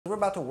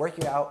about to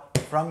work you out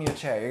from your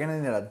chair. You're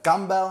gonna need a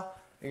dumbbell.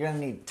 You're gonna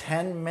need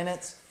 10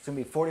 minutes. It's gonna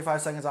be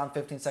 45 seconds on,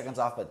 15 seconds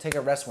off, but take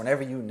a rest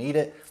whenever you need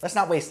it. Let's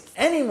not waste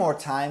any more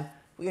time.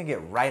 We're gonna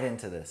get right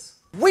into this.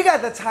 We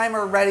got the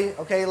timer ready,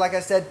 okay? Like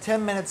I said,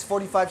 10 minutes,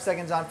 45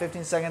 seconds on,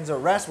 15 seconds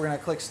of rest. We're gonna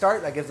click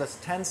start. That gives us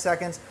 10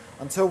 seconds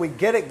until we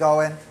get it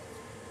going.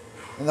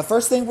 And the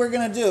first thing we're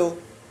gonna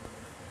do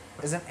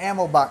is an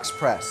ammo box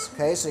press,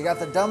 okay? So you got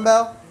the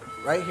dumbbell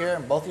right here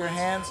in both your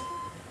hands,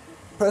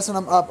 pressing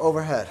them up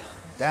overhead,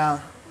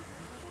 down,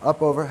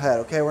 up overhead,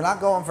 okay? We're not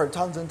going for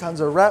tons and tons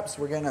of reps.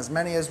 We're getting as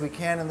many as we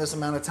can in this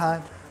amount of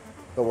time,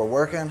 but we're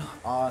working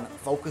on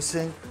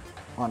focusing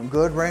on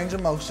good range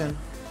of motion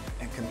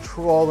and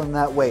controlling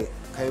that weight,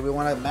 okay? We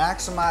wanna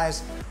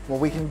maximize what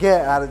we can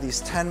get out of these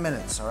 10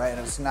 minutes, all right? And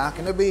it's not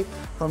gonna be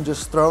from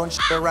just throwing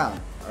shit around,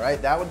 all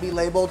right? That would be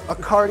labeled a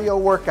cardio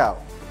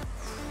workout.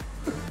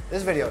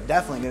 This video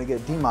definitely gonna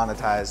get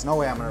demonetized. No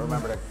way I'm gonna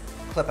remember to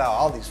clip out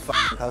all these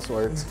fucking cuss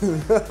words.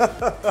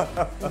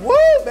 Woo,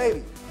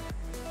 baby!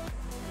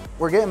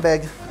 We're getting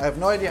big. I have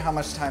no idea how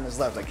much time is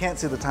left. I can't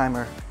see the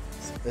timer.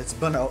 It's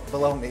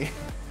below me.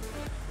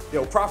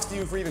 Yo, props to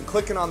you for even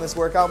clicking on this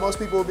workout. Most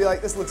people would be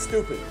like, this looks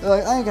stupid. They're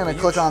like, I ain't gonna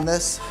click on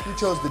this. You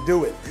chose to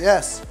do it.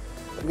 Yes.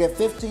 We get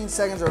 15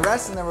 seconds of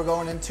rest and then we're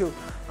going into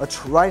a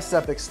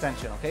tricep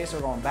extension, okay? So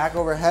we're going back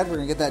overhead. We're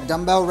gonna get that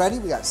dumbbell ready.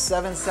 We got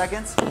 7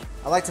 seconds.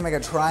 I like to make a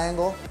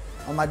triangle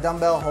on my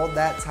dumbbell, hold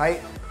that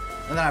tight,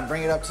 and then I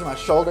bring it up to my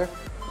shoulder.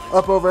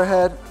 Up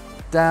overhead,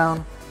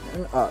 down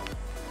and up,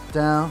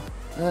 down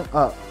and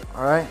up.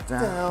 All right,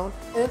 Down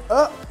and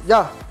up.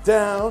 Yeah.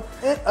 Down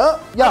and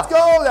up. Yeah. Let's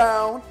go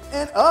down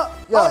and up.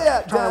 Yeah. Oh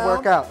yeah, Trying down to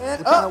work out. and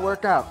We're trying to up.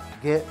 work out.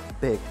 Get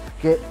big.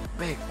 Get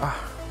big.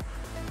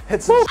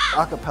 Hit some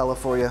acapella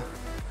for you.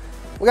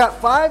 We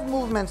got 5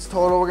 movements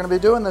total. We're gonna be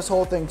doing this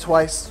whole thing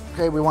twice.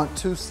 Okay, we want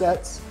 2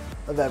 sets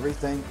of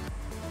everything.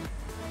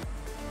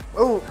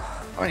 Oh,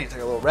 I need to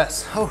take a little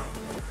rest. Oh,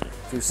 a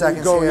few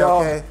seconds go, here.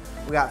 y'all. Okay,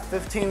 we got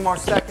 15 more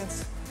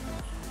seconds.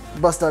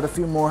 Bust out a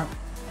few more.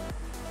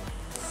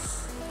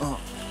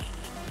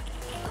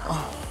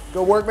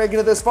 Good work making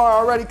it this far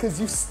already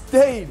because you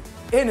stayed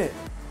in it.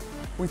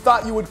 We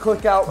thought you would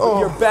click out, but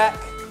you're back.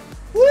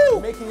 Woo!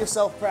 Making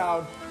yourself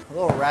proud. A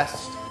little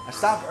rest. I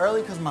stopped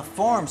early because my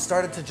form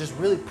started to just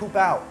really poop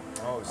out.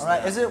 Oh, all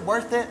right, is it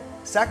worth it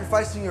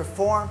sacrificing your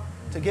form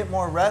to get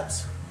more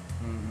reps?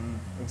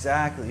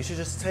 Exactly. You should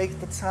just take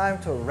the time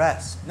to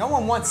rest. No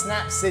one wants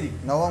Snap City.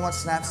 No one wants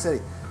Snap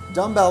City.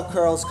 Dumbbell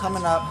curls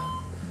coming up.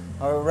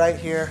 Right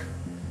here,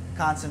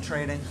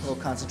 concentrating, a little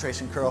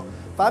concentration curl.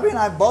 Fabio and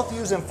I both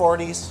using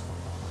 40s.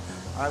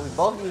 All right, we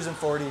both using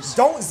 40s.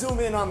 Don't zoom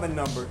in on the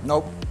number.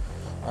 Nope.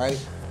 All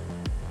right.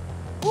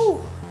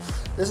 Woo.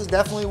 This is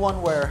definitely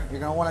one where you're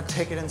gonna wanna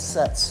take it in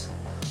sets.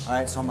 All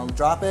right, so I'm gonna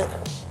drop it.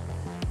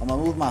 I'm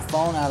gonna move my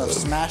phone out of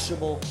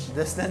smashable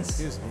distance.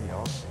 Excuse me,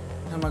 y'all.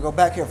 I'm gonna go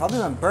back here. If I've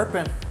been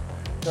burping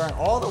during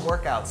all the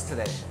workouts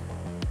today,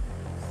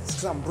 It's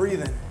because I'm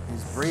breathing.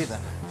 he's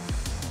breathing,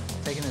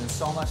 taking in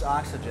so much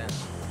oxygen,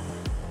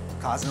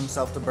 causing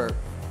himself to burp.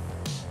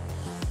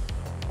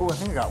 Oh, I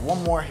think I got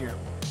one more here.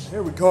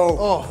 Here we go.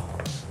 Oh,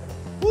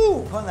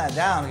 woo, putting that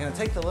down. I'm gonna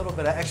take the little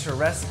bit of extra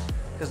rest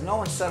because no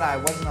one said I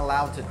wasn't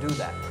allowed to do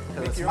that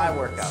because it's your my own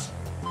workout.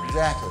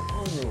 Exactly.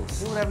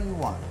 Do whatever you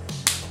want.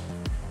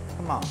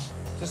 Come on.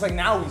 Just like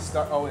now we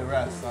start. Oh, we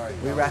rest. Sorry.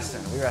 We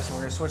resting. We're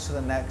gonna switch to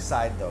the next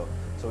side though.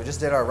 So we just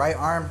did our right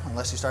arm,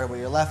 unless you started with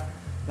your left.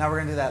 Now we're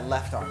gonna do that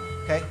left arm,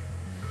 okay?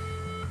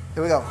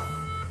 Here we go.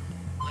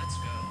 Let's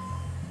go.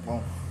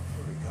 Boom.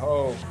 Here we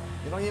go.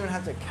 You don't even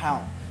have to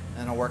count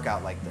in a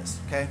workout like this,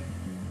 okay?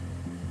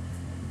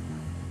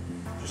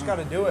 Just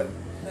gotta do it.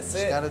 That's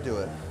Just it. gotta do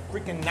it.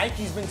 Freaking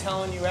Nike's been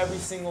telling you every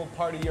single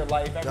part of your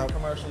life, every Yup.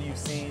 commercial you've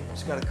seen.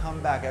 Just gotta come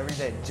back every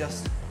day.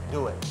 Just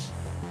do it.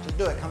 Just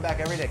do it. Come back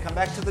every day. Come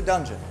back to the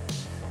dungeon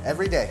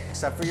every day,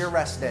 except for your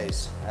rest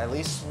days. At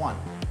least 1,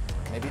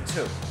 maybe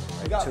 2.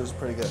 got- 2 is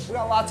pretty good. We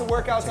got lots of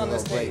workouts Take a on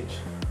this little break. page.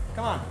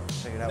 Come on.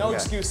 Check it out. No We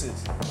got excuses.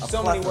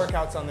 So many plethora.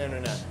 workouts on the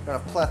internet. Got a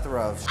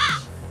plethora of.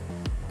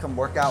 Come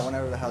work out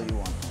whenever the hell you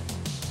want.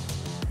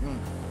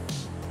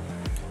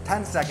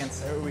 10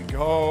 seconds. There we I'm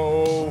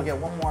go. gonna get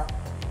one more.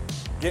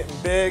 Getting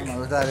big. I'm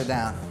gonna let it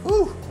down.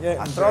 Woo! Yeah,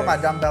 I throw big. my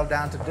dumbbell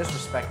down to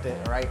disrespect it,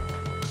 all right?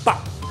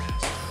 Bop.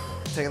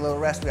 Take a little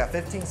rest. We got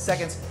 15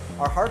 seconds.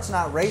 Our heart's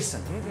not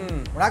racing.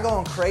 We're not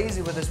going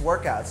crazy with this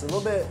workout. It's a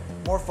little bit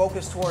more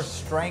focused towards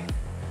strength,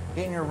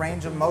 getting your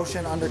range of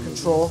motion under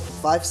control.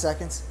 5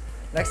 seconds.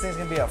 Next thing's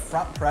gonna be a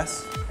front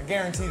press. I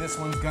guarantee this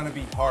one's gonna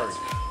be hard.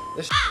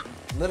 This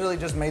literally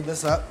just made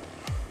this up.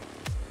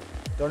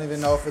 Don't even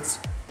know if it's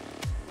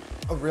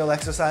a real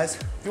exercise.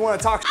 If you want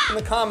to talk in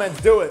the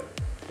comments, do it.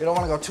 You don't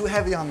want to go too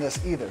heavy on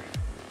this either.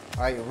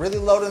 All right, you're really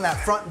loading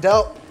that front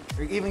delt.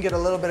 You even get a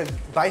little bit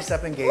of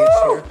bicep engaged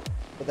here,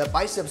 but that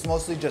bicep's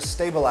mostly just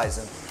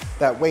stabilizing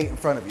that weight in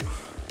front of you.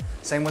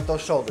 Same with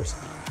those shoulders.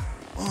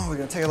 Oh, we're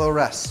gonna take a little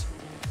rest.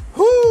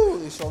 Whoo,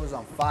 these shoulders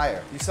on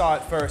fire. You saw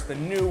it first, the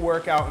new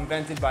workout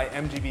invented by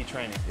MGB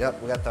Training.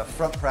 Yep, we got the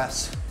front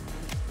press.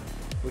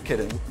 We're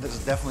kidding, this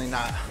is definitely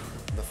not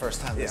the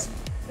first time. Yeah. This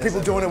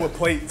People doing it with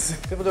plates.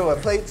 People do it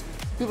with plates.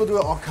 People do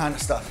it all kind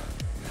of stuff.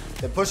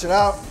 They push it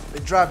out, they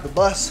drive the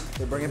bus,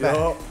 they bring it back.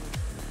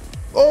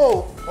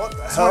 Oh, what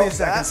the hell? 20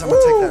 seconds, I'm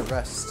gonna take that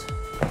rest.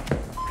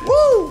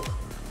 Woo!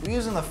 We're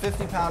using the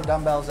 50-pound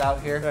dumbbells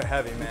out here. They're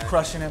heavy, man. You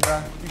crushing it,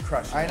 bro. You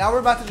crushing it. All right, now we're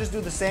about to just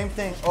do the same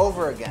thing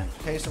over again.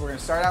 Okay, so we're gonna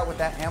start out with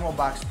that ammo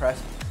box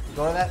press,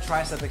 go to that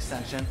tricep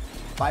extension,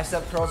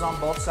 bicep curls on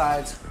both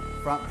sides,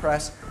 front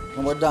press,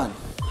 and we're done.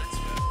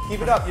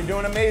 Keep it up, you're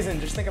doing amazing.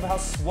 Just think of how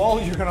swole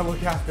you're gonna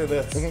look after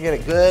this. You're gonna get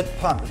a good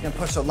pump. It's gonna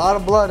push a lot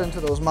of blood into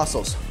those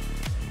muscles.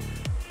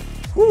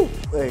 Woo,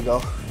 there you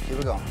go, keep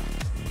it going.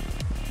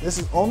 This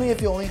is only if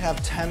you only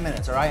have 10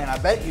 minutes, all right? And I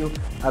bet you,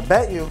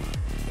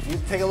 if you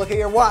take a look at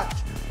your watch,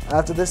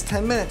 after this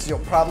 10 minutes, you'll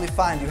probably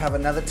find you have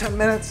another 10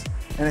 minutes.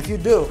 And if you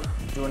do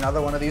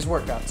another one of these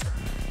workouts.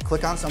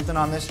 Click on something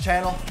on this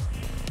channel,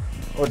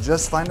 or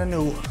just find a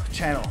new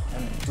channel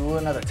and do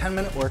another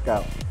 10-minute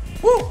workout.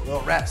 Woo,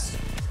 little rest.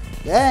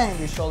 Dang,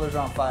 these shoulders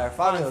are on fire.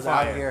 Fabio's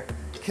out here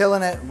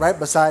killing it right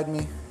beside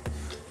me.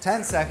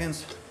 10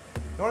 seconds.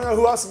 You wanna know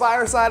who else is by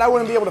our side? I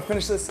wouldn't be able to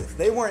finish this if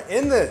they weren't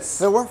in this.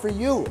 If it weren't for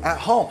you at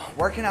home,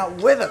 working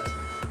out with us.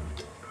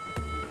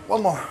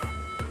 One more.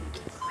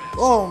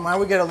 Oh, now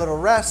we get a little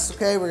rest.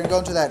 Okay, we're gonna go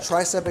into that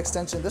tricep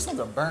extension. This one's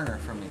a burner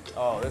for me.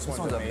 Oh, this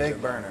one's a amazing.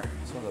 big burner.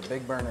 This one's a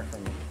big burner for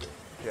me.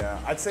 Yeah,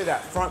 I'd say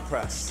that front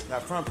press.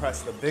 That front press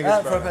is the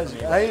biggest burner for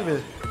me. I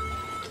even,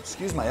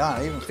 excuse my yawn,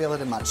 I even feel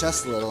it in my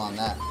chest a little on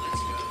that.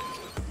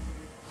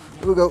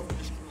 Here we go.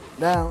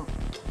 Down.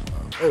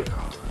 There we go.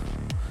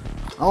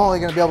 I'm only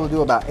gonna be able to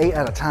do about 8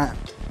 at a time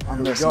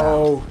on this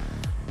now.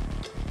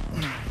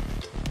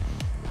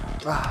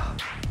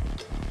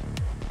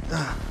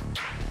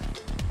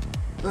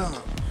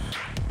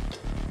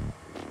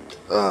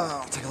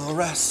 Take a little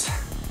rest.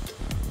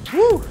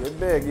 Woo, get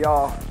big,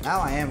 y'all.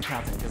 Now I am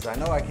counting because I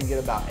know I can get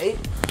about 8.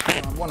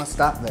 And I want to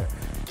stop there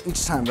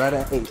each time right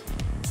at 8,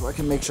 so I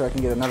can make sure I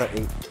can get another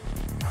 8.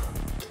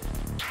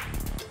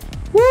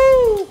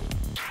 Woo!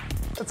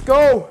 Let's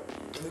go.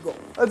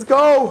 Let's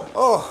go.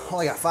 Oh,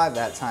 only got 5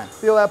 that time.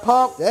 Feel that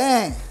pump?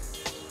 Dang.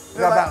 We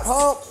got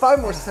about 5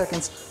 more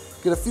seconds.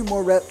 Get a few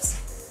more reps.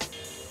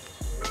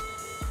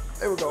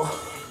 There we go.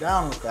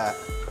 Down with that.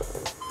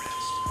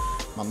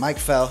 My mic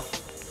fell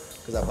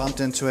because I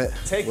bumped into it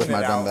with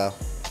my dumbbell.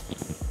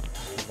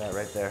 Put that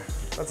right there.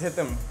 Let's hit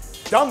them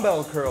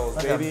dumbbell curls,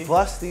 baby.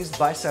 Bust these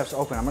biceps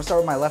open. I'm gonna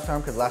start with my left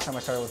arm because last time I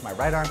started with my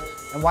right arm.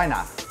 And why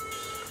not?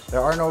 There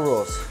are no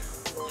rules.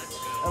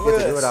 And I get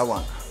to do what I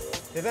want.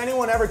 If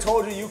anyone ever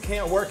told you you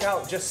can't work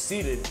out just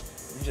seated,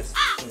 you just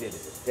did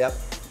it. Yep,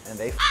 and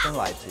they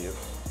lied to you.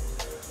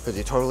 Because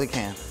you totally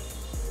can.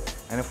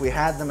 And if we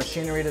had the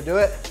machinery to do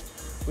it,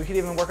 we could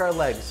even work our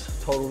legs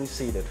totally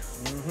seated.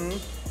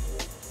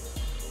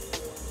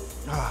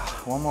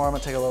 One more, I'm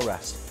gonna take a little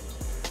rest.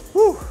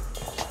 Woo!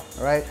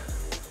 All right,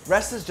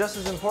 rest is just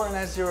as important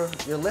as your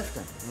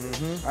lifting.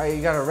 All right,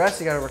 you gotta rest,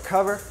 you gotta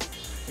recover,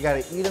 you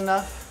gotta eat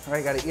enough, all right,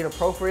 you gotta eat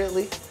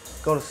appropriately,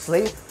 go to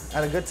sleep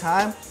at a good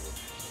time,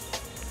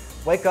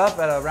 wake up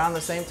at around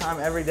the same time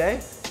every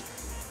day.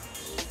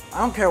 I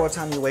don't care what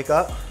time you wake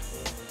up.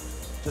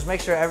 Just make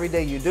sure every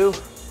day you do,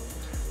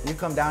 you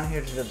come down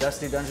here to the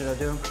Dusty Dungeon of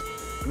Doom,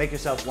 make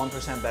yourself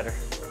 1% better.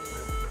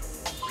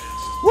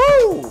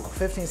 Woo!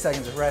 15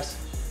 seconds of rest.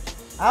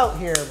 Out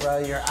here, bro,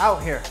 you're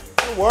out here.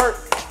 Good work.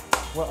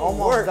 We're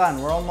almost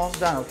done, we're almost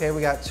done, okay?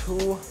 We got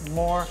 2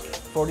 more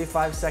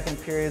 45-second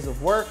periods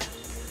of work,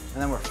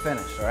 and then we're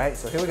finished, all right?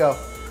 So here we go.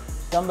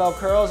 Dumbbell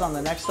curls on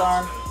the next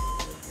arm.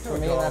 For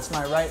me, that's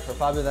my right. For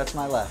Fabio, that's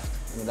my left.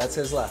 I mean, that's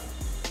his left.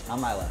 On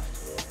my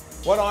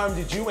left. What arm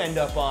did you end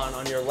up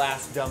on your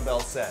last dumbbell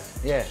set?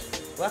 Yeah.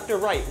 Left or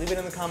right? Leave it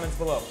in the comments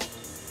below.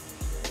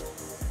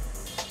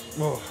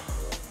 Oh,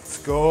 let's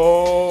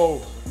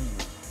go.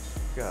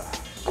 God.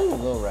 A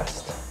little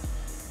rest.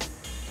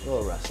 A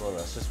little rest, a little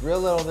rest. Just real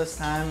little this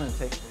time and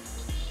take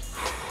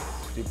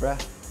deep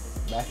breath.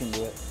 Back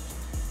into it.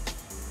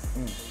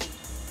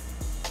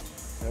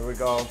 There we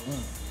go.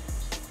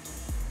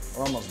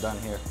 We're almost done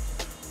here.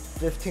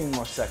 15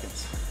 more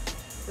seconds.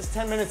 This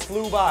 10 minutes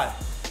flew by.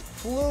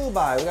 Flew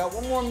by. We got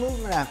one more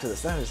movement after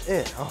this. That is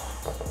it. Oh.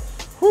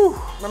 Whew.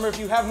 Remember, if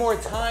you have more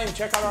time,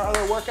 check out our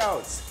other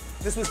workouts.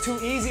 If this was too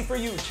easy for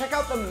you, check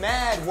out the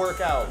mad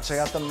workouts. Check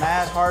out the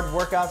mad hard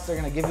workouts. They're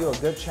gonna give you a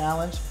good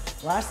challenge.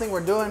 Last thing we're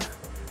doing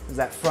is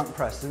that front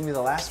press. This is gonna be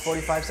the last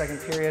 45-second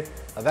period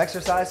of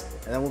exercise,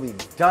 and then we'll be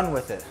done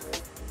with it.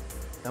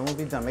 Then we'll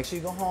be done. Make sure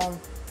you go home.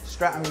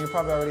 I mean, you're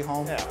probably already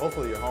home. Yeah,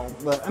 hopefully you're home.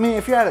 But I mean,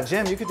 if you're at a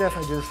gym, you could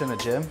definitely do this in a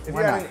gym. If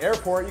you're at an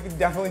airport, you could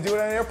definitely do it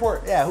at an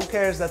airport. Yeah, who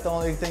cares that the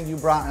only thing you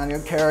brought on your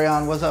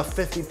carry-on was a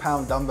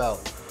 50-pound dumbbell?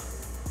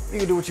 You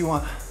can do what you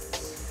want.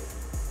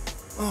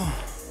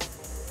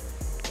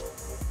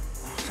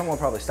 Someone will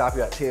probably stop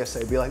you at TSA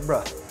and be like,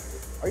 bruh,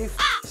 are you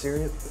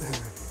serious?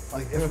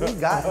 Like, if we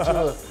got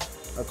into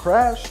a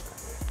crash,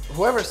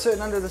 whoever's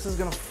sitting under this is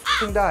gonna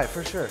die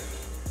for sure.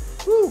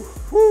 Woo,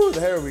 woo,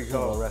 there we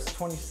go. Rest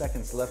 20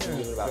 seconds left and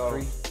give it about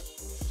 3,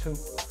 2,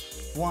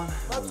 1.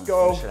 Let's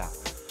go. Finish it out.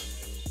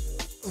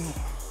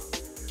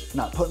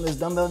 Not putting this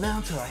dumbbell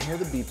down till I hear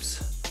the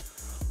beeps.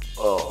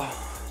 Oh.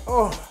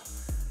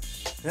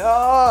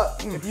 Yeah.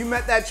 If you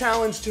met that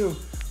challenge too,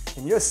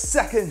 in your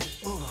second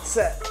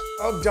set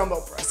of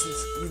dumbbell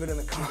presses, leave it in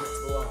the comments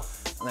below.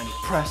 And then you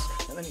press,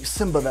 and then you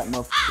Simba that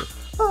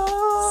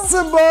motherfucker.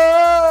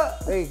 Simba!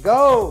 There you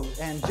go.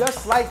 And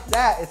just like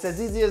that, it's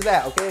as easy as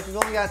that, okay? If you've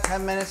only got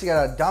 10 minutes, you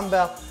got a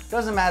dumbbell.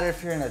 Doesn't matter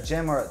if you're in a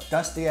gym or a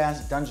dusty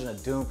ass Dungeon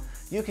of Doom,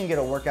 you can get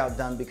a workout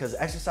done because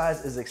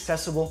exercise is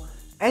accessible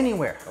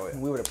anywhere. Oh, yeah.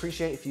 We would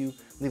appreciate if you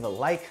leave a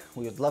like.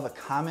 We would love a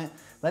comment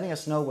letting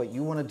us know what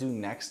you want to do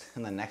next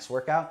in the next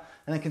workout.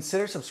 And then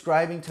consider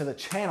subscribing to the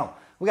channel.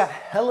 We got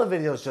hella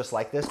videos just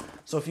like this.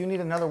 So if you need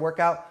another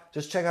workout,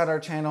 just check out our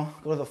channel.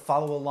 Go to the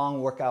follow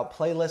along workout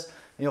playlist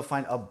and you'll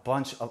find a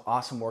bunch of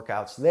awesome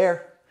workouts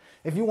there.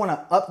 If you want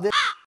to up this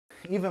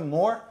even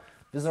more,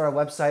 visit our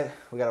website.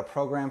 We got a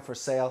program for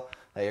sale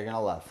that you're going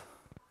to love.